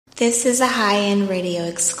This is a high-end radio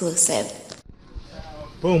exclusive.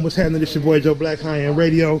 Boom, what's happening? This your boy Joe Black, High End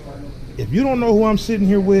Radio. If you don't know who I'm sitting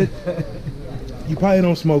here with, you probably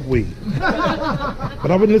don't smoke weed.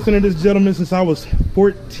 But I've been listening to this gentleman since I was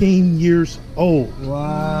 14 years old.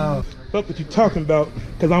 Wow. Fuck what you talking about,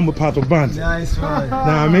 because I'm with Pato Banton. Nice one. Know what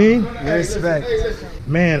I mean? Respect.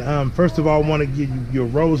 Man, first of all, I want to give you your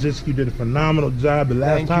roses. You did a phenomenal job. The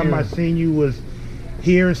last time I seen you was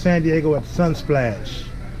here in San Diego at Sunsplash.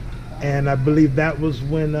 And I believe that was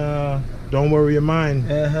when Don't Worry Your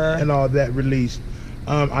Mind and all that released.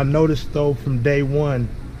 I noticed, though, from day one,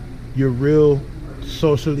 you're real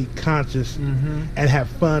socially conscious and have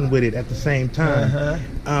fun with it at the same time.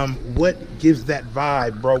 What gives that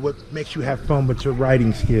vibe, bro? What makes you have fun with your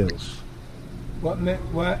writing skills?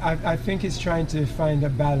 I think it's trying to find a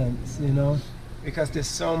balance, you know, because there's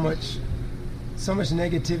so much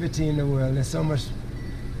negativity in the world. There's so much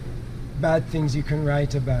bad things you can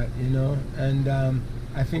write about, you know, and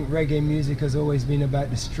I think reggae music has always been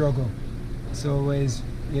about the struggle. It's always,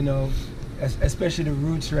 you know, especially the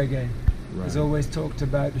roots reggae, has always talked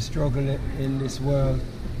about the struggle in this world.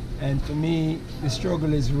 And for me, the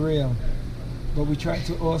struggle is real, but we try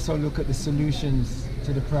to also look at the solutions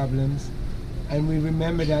to the problems. And we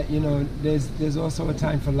remember that, you know, there's also a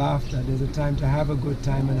time for laughter. There's a time to have a good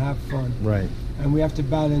time and have fun. Right. And we have to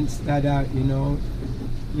balance that out, you know.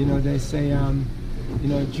 You know, they say, you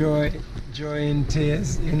know, joy and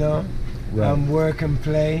tears, you know, work and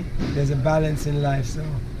play. There's a balance in life, so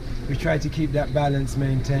we try to keep that balance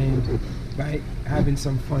maintained by having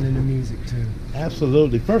some fun in the music too.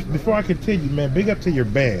 Absolutely. First, before I continue, man, big up to your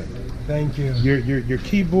band. Thank you. Your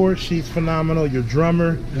keyboard, she's phenomenal. Your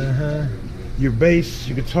drummer, your bass,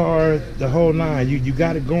 your guitar, the whole nine. You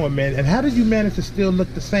got it going, man. And how did you manage to still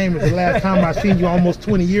look the same as the last time I seen you almost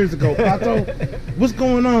 20 years ago? Pato, what's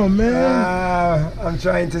going on, man? I'm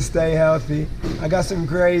trying to stay healthy. I got some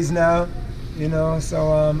grays now, you know,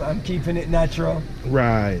 so I'm keeping it natural.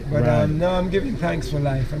 Right. But no, I'm giving thanks for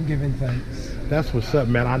life. I'm giving thanks. That's what's up,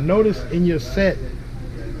 man. I noticed in your set,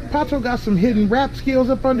 Pato got some hidden rap skills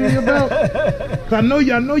up under your belt. I know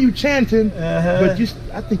you chanting, but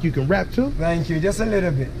I think you can rap too. Thank you, just a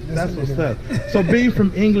little bit. That's what's up. So being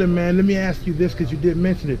from England, man, let me ask you this, because you did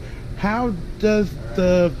mention it. How does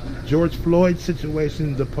the George Floyd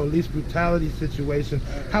situation, the police brutality situation,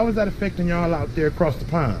 how is that affecting y'all out there across the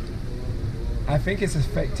pond? I think it's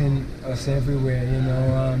affecting us everywhere, you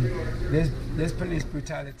know. There's police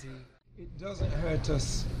brutality. It doesn't hurt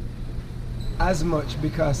us as much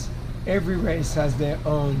because every race has their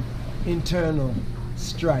own internal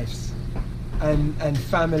strifes and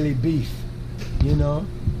family beef, you know.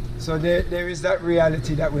 So there is that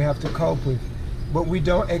reality that we have to cope with. But we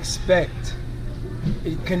don't expect,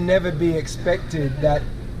 it can never be expected that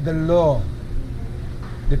the law,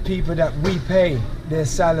 the people that we pay their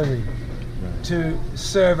salary to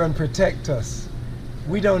serve and protect us,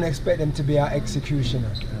 we don't expect them to be our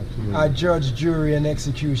executioner, our judge, jury, and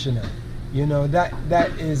executioner. You know, that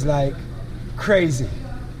is like crazy.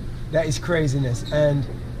 That is craziness, and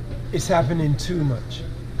it's happening too much.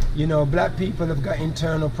 You know, black people have got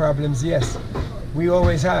internal problems, yes. We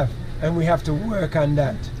always have, and we have to work on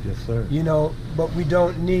that. Yes, sir. You know, but we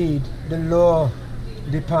don't need the law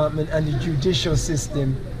department and the judicial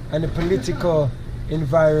system and the political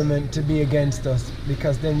environment to be against us,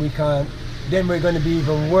 because then we're going to be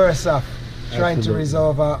even worse off trying to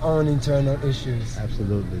resolve our own internal issues.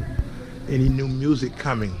 Absolutely. Any new music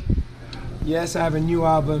coming? Yes, I have a new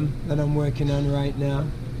album that I'm working on right now.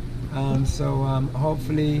 So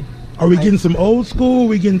hopefully... Are we getting some old school? Are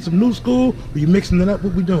we getting some new school? Are you mixing it up?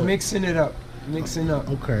 What we doing? Mixing it up.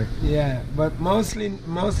 Okay. Yeah, but mostly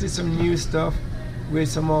some new stuff with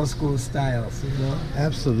some old school styles, you know?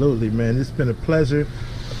 Absolutely, man. It's been a pleasure.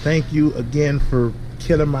 Thank you again for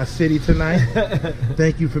killing my city tonight.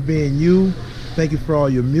 Thank you for being you. Thank you for all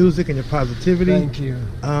your music and your positivity. Thank you.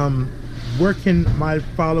 Where can my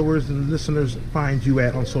followers and listeners find you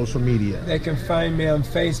at on social media? They can find me on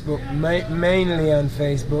Facebook, mainly on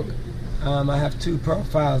Facebook. I have two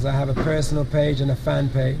profiles. I have a personal page and a fan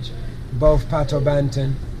page, both Pato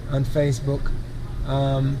Banton on Facebook.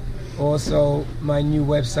 Also, my new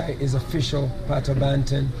website is official Pato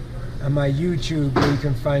Banton. And my YouTube, where you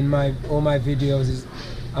can find all my videos, is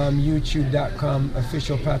youtube.com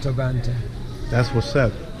official Pato Banton. That's what's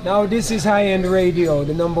up. Now this is High End Radio,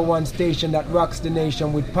 the #1 station that rocks the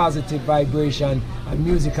nation with positive vibration and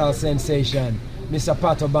musical sensation. Mr.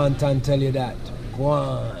 Pato Banton tell you that. Go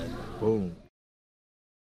on. Boom.